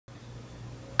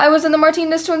I was in the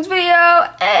Martinez twins video.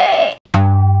 Hey!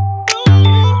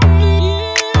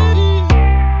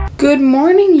 Good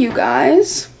morning, you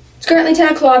guys. It's currently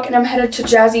 10 o'clock and I'm headed to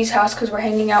Jazzy's house because we're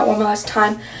hanging out one last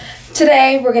time.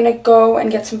 Today, we're gonna go and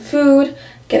get some food,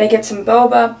 gonna get some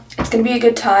boba. It's gonna be a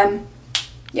good time.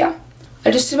 Yeah.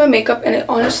 I just did my makeup and it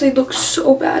honestly looks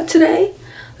so bad today.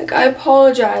 Like, I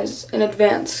apologize in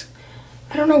advance.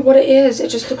 I don't know what it is. It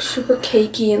just looks super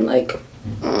cakey and like,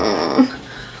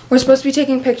 We're supposed to be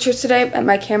taking pictures today and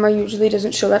my camera usually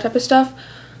doesn't show that type of stuff.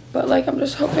 But like, I'm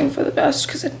just hoping for the best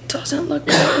because it doesn't look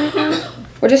good right now.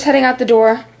 We're just heading out the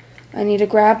door. I need to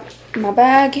grab my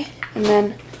bag and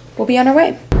then we'll be on our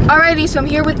way. Alrighty, so I'm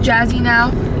here with Jazzy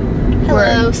now.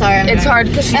 Hello, sorry. It's hard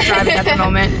because she's driving at the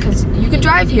moment because you can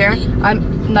drive here.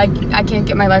 I'm like, I can't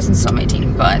get my license till I'm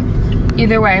 18, but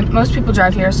either way, most people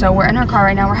drive here. So we're in our car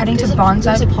right now. We're heading to Bonsai.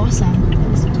 There's a possum.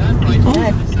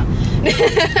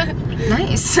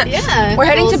 Nice. Yeah. We're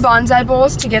heading to Bonsai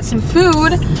Bowls to get some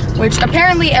food, which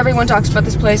apparently everyone talks about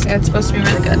this place and it's supposed to be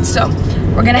really good. So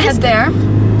we're gonna head there,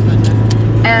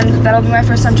 and that'll be my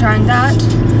first time trying that.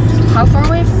 How far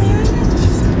away from here is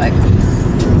it? Like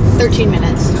 13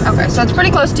 minutes. Okay, so it's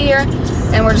pretty close to here,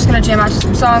 and we're just gonna jam out to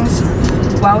some songs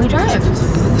while we drive.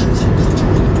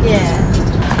 Yeah.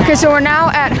 Okay, so we're now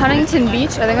at Huntington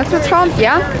Beach. I think that's what it's called.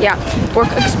 Yeah? Yeah.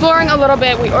 We're exploring a little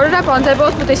bit. We ordered at Bonsai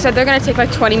Bowls, but they said they're gonna take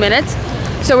like 20 minutes.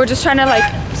 So we're just trying to like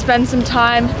spend some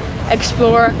time,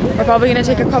 explore. We're probably gonna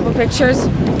take a couple pictures.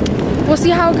 We'll see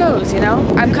how it goes, you know?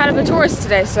 I'm kind of a tourist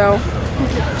today, so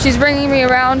she's bringing me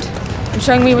around and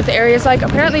showing me what the area is like.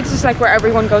 Apparently it's just like where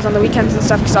everyone goes on the weekends and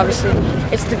stuff, because obviously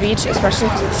it's the beach, especially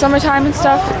because it's summertime and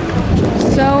stuff.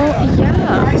 So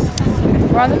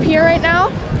yeah, we're on the pier right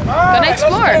now. Gonna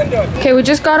explore. Okay, we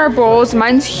just got our bowls.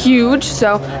 Mine's huge,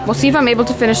 so we'll see if I'm able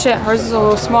to finish it. Hers is a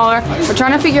little smaller. We're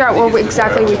trying to figure out where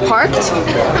exactly we parked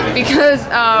because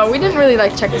we didn't really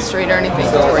like check the street or anything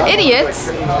because we're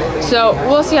idiots. So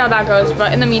we'll see how that goes.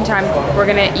 But in the meantime, we're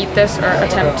gonna eat this or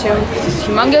attempt to. This is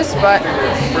humongous, but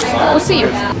we'll see.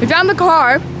 We found the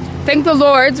car. Thank the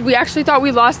Lords. We actually thought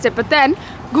we lost it, but then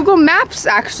Google Maps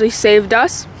actually saved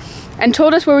us and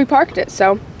told us where we parked it.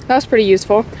 So that was pretty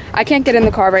useful. I can't get in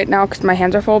the car right now because my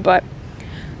hands are full, but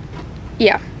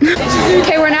yeah.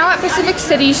 Okay, we're now at Pacific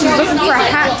City. She's looking for a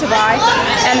hat to buy,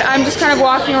 and I'm just kind of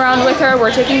walking around with her.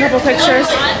 We're taking a couple pictures.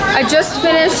 I just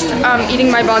finished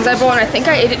eating my bonsai bowl, and I think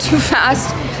I ate it too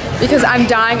fast because I'm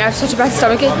dying. I have such a bad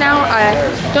stomachache now.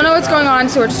 I don't know what's going on,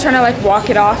 so we're just trying to like walk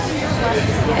it off.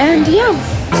 And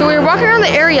yeah. So we were walking around the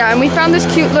area and we found this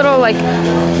cute little like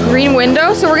green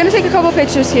window. So we're gonna take a couple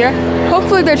pictures here.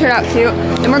 Hopefully they turn out cute.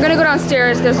 Then we're gonna go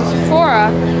downstairs. There's a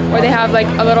Sephora where they have like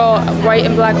a little white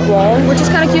and black wall, which is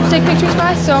kind of cute to take pictures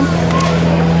by. So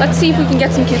let's see if we can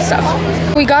get some cute stuff.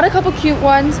 We got a couple cute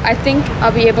ones. I think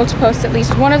I'll be able to post at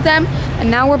least one of them. And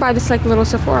now we're by this like little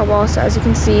Sephora wall. So as you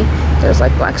can see, there's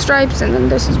like black stripes and then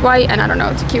this is white, and I don't know,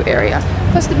 it's a cute area.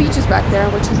 Plus the beach is back there,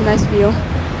 which is a nice view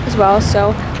as well.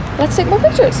 So let's take more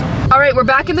pictures. All right, we're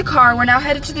back in the car. We're now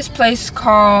headed to this place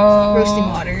called Roasting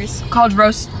Waters. Called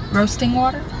Roasting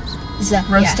Water?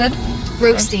 Roasted? Yeah.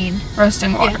 Roasting.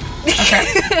 Roasting water. Yeah. Okay.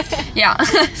 Yeah.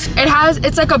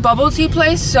 It's like a bubble tea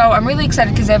place, so I'm really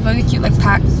excited because they have really cute like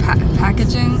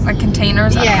packaging, like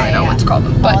containers. I don't really know what to call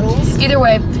them. But bottles. Either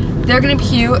way, they're gonna be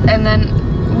cute, and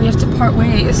then we have to part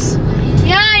ways.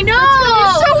 Yeah, I know.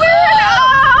 It's so weird.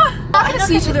 Ah! We're not gonna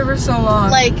see each other for so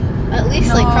long. Like at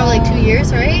least like probably like 2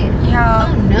 years, right? Yeah.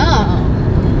 Oh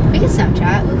no. We can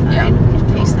Snapchat. We're fine. Yeah. We can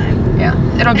FaceTime. Yeah.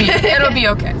 It'll be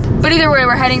okay. But either way,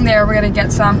 we're heading there. We're gonna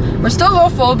get some. We're still a little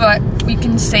full, but we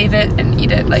can save it and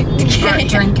eat it, like or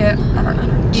drink it. I don't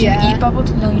know. Do you eat bubble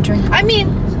tea? No, you drink. I mean,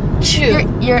 chew.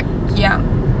 Yeah.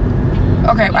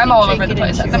 Okay, I'm all over the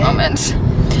place at the moment.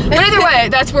 But either way,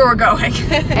 that's where we're going.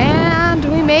 And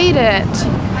we made it.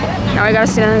 Now I gotta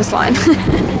stand in this line.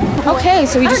 Okay,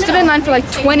 so we just stood in line for like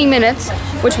 20 minutes,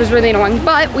 which was really annoying,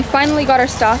 but we finally got our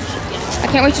stuff. I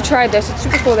can't wait to try this. It's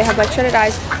super cool. They have like shredded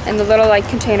ice, and the little like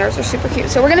containers are super cute.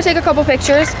 So we're gonna take a couple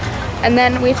pictures and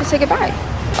then we have to say goodbye.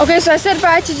 Okay, so I said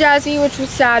bye to Jazzy, which was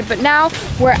sad, but now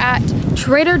we're at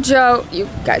Trader Joe. You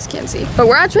guys can't see, but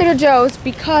we're at Trader Joe's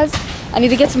because I need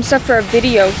to get some stuff for a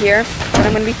video here that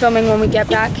I'm gonna be filming when we get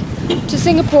back to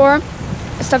Singapore.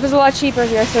 The stuff is a lot cheaper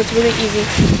here, so it's really easy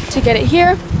to get it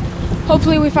here.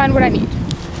 Hopefully we find what I need.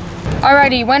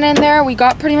 Alrighty, went in there. We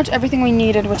got pretty much everything we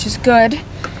needed, which is good.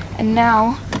 And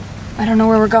now, I don't know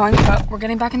where we're going, but we're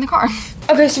getting back in the car.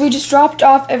 Okay, so we just dropped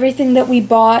off everything that we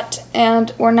bought,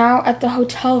 and we're now at the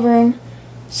hotel room.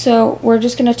 So we're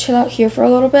just gonna chill out here for a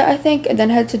little bit, I think, and then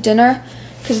head to dinner.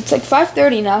 Because it's like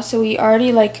 5:30 now, so we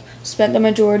already like spent the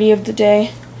majority of the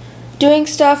day doing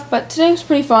stuff, but today was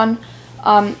pretty fun.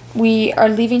 We are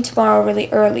leaving tomorrow really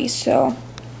early, so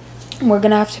we're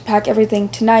gonna have to pack everything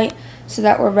tonight so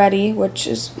that we're ready, which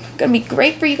is gonna be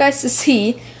great for you guys to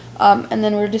see. And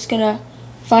then we're just gonna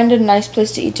find a nice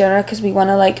place to eat dinner because we want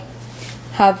to like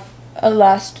have a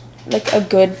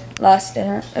good last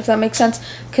dinner, if that makes sense.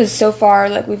 Because so far,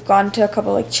 like, we've gone to a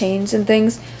couple like chains and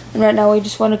things, and right now we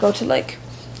just want to go to like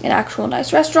an actual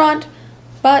nice restaurant.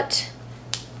 But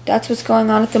that's what's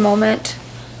going on at the moment.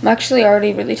 I'm actually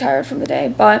already really tired from the day,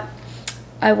 but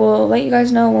I will let you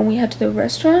guys know when we head to the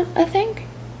restaurant,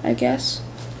 I guess.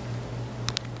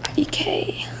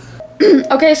 IDK.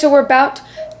 Okay, so we're about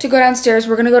to go downstairs.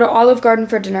 We're gonna go to Olive Garden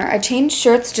for dinner. I changed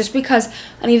shirts just because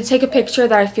I need to take a picture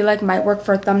that I feel like might work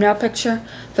for a thumbnail picture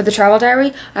for the travel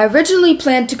diary. I originally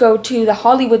planned to go to the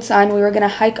Hollywood sign. We were gonna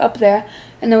hike up there,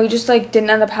 and then we just like didn't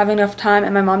end up having enough time,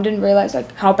 and my mom didn't realize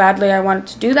like how badly I wanted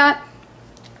to do that.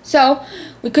 So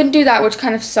we couldn't do that, which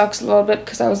kind of sucks a little bit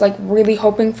because I was like really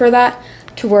hoping for that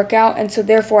to work out, and so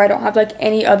therefore I don't have like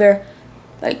any other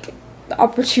like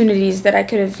opportunities that I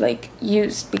could have like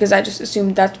used, because I just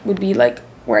assumed that would be like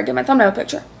where I get my thumbnail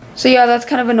picture. So yeah, that's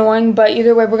kind of annoying, but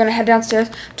either way we're gonna head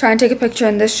downstairs, try and take a picture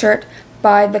in this shirt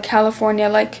by the California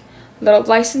like little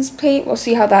license plate. We'll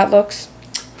see how that looks.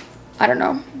 I don't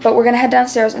know, but we're gonna head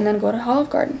downstairs and then go to Olive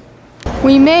Garden.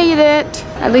 We made it.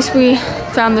 At least we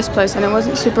found this place and it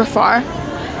wasn't super far.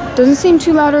 Doesn't seem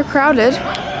too loud or crowded,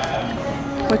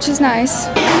 which is nice.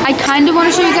 I kind of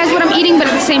want to show you guys what I'm eating, but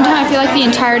at the same time I feel like the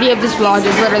entirety of this vlog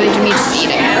is literally me just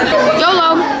eating.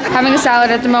 YOLO! Having a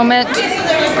salad at the moment.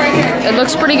 It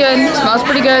looks pretty good, smells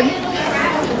pretty good.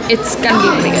 It's gonna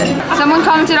be pretty good. Someone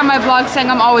commented on my vlog saying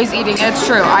I'm always eating. It's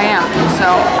true, I am. So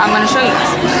I'm gonna show you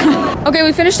guys. Okay,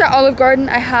 we finished at Olive Garden.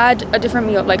 I had a different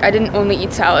meal. Like, I didn't only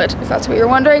eat salad, if that's what you're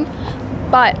wondering.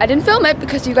 But I didn't film it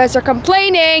because you guys are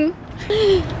complaining.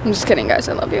 I'm just kidding, guys,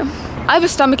 I love you. I have a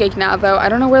stomach ache now, though. I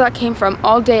don't know where that came from.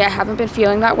 All day I haven't been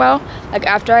feeling that well. Like,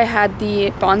 after I had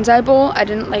the bonsai bowl, I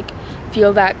didn't like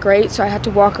feel that great, so I had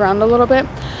to walk around a little bit.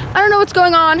 I don't know what's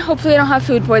going on. Hopefully I don't have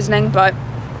food poisoning, but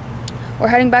we're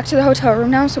heading back to the hotel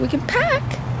room now so we can pack.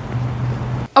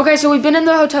 Okay, so we've been in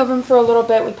the hotel room for a little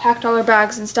bit. We packed all our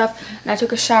bags and stuff, and I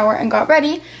took a shower and got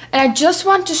ready. And I just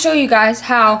want to show you guys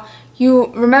how, you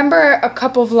remember a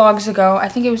couple vlogs ago, I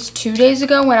think it was 2 days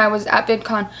ago, when I was at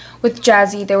VidCon with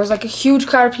Jazzy. There was like a huge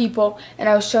crowd of people, and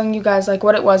I was showing you guys like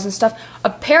what it was and stuff.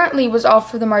 Apparently it was all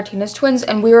for the Martinez twins,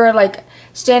 and we were like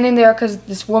standing there because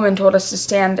this woman told us to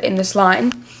stand in this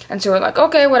line. And so we're like,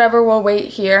 okay, whatever, we'll wait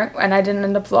here. And I didn't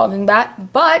end up vlogging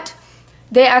that, but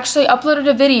they actually uploaded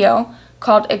a video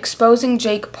called Exposing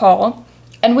Jake Paul,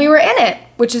 and we were in it,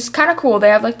 which is kind of cool. They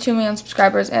have like 2 million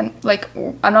subscribers, and like,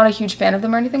 I'm not a huge fan of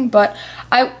them or anything, but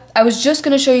I was just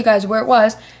gonna show you guys where it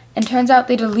was, and turns out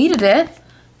they deleted it.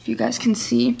 If you guys can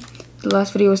see, the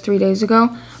last video was 3 days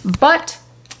ago, but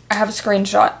I have a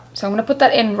screenshot, so I'm gonna put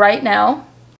that in right now.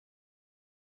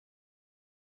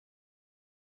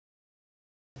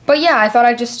 But yeah, I thought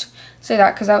I'd just say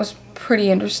that because that was pretty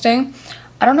interesting.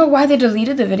 I don't know why they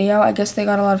deleted the video. I guess they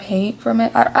got a lot of hate from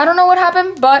it. I don't know what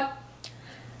happened, but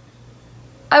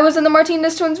I was in the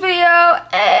Martinez twins video.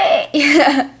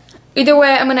 Hey! Either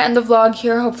way, I'm going to end the vlog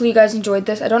here. Hopefully you guys enjoyed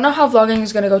this. I don't know how vlogging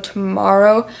is going to go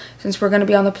tomorrow, since we're going to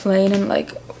be on the plane and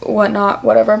like whatnot,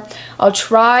 whatever. I'll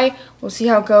try. We'll see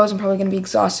how it goes. I'm probably going to be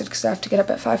exhausted because I have to get up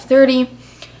at 5:30.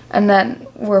 And then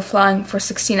we're flying for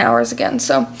 16 hours again.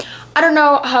 So I don't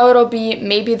know how it'll be.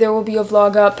 Maybe there will be a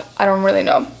vlog up. I don't really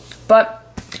know. But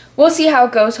we'll see how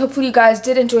it goes. Hopefully you guys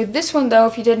did enjoy this one, though.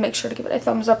 If you did, make sure to give it a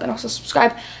thumbs up and also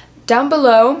subscribe down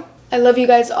below. I love you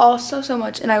guys all so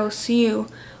much, and I will see you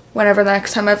whenever the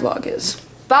next time I vlog is.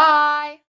 Bye!